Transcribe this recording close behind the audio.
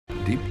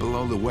Deep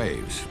below the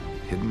waves,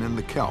 hidden in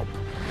the kelp,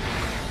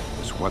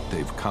 is what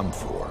they've come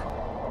for.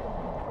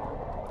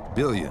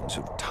 Billions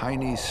of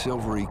tiny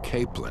silvery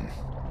capelin.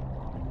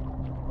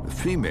 The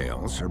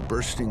females are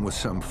bursting with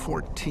some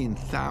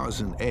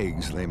 14,000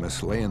 eggs they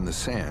must lay in the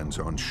sands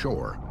on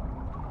shore.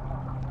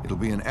 It'll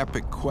be an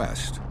epic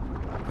quest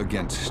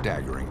against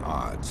staggering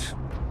odds.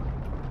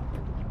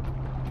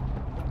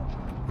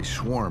 They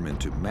swarm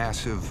into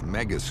massive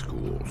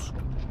mega-schools.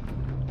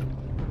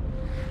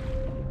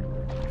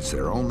 It's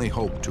their only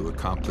hope to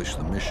accomplish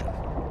the mission.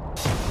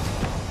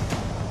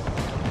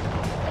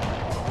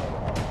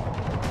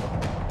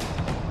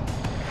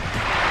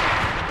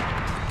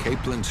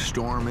 Capelin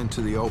storm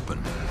into the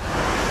open.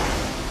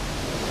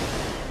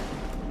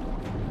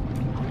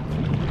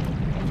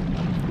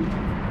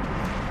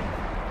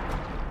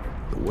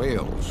 The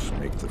whales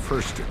make the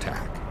first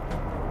attack.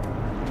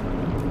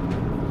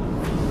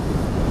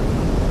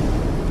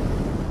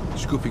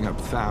 Scooping up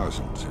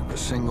thousands in a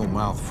single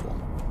mouthful.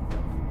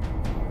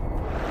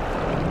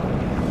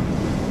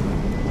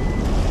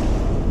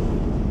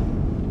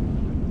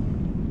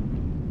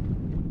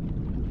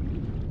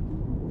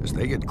 As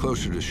they get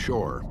closer to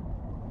shore,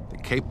 the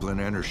capelin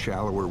enter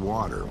shallower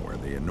water where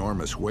the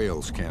enormous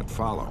whales can't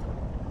follow.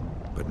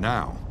 But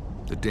now,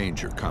 the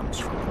danger comes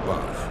from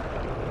above.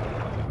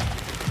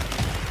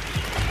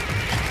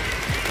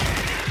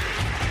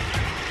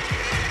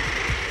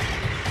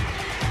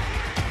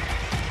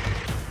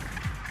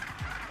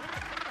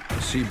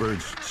 The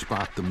seabirds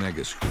spot the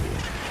mega-school.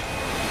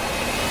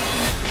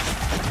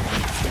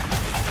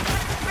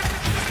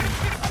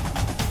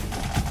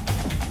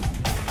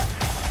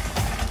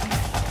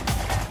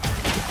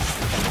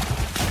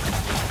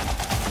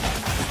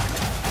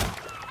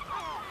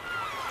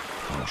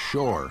 On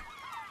shore,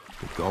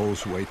 the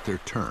gulls wait their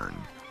turn.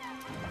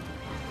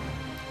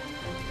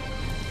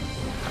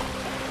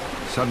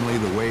 Suddenly,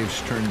 the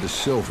waves turn to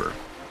silver.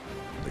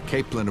 The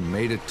capelin have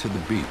made it to the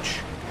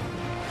beach.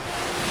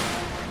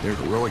 Their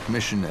heroic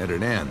mission at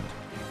an end,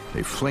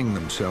 they fling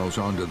themselves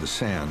onto the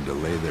sand to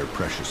lay their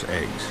precious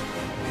eggs.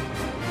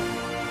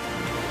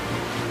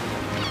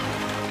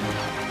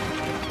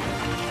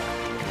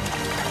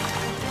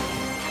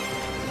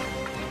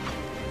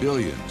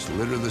 Billions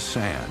litter the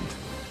sand,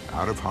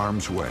 out of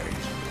harm's way.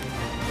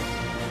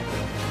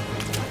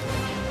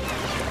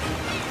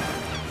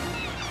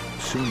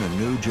 Soon a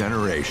new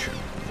generation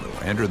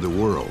will enter the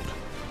world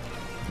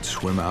and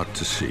swim out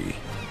to sea.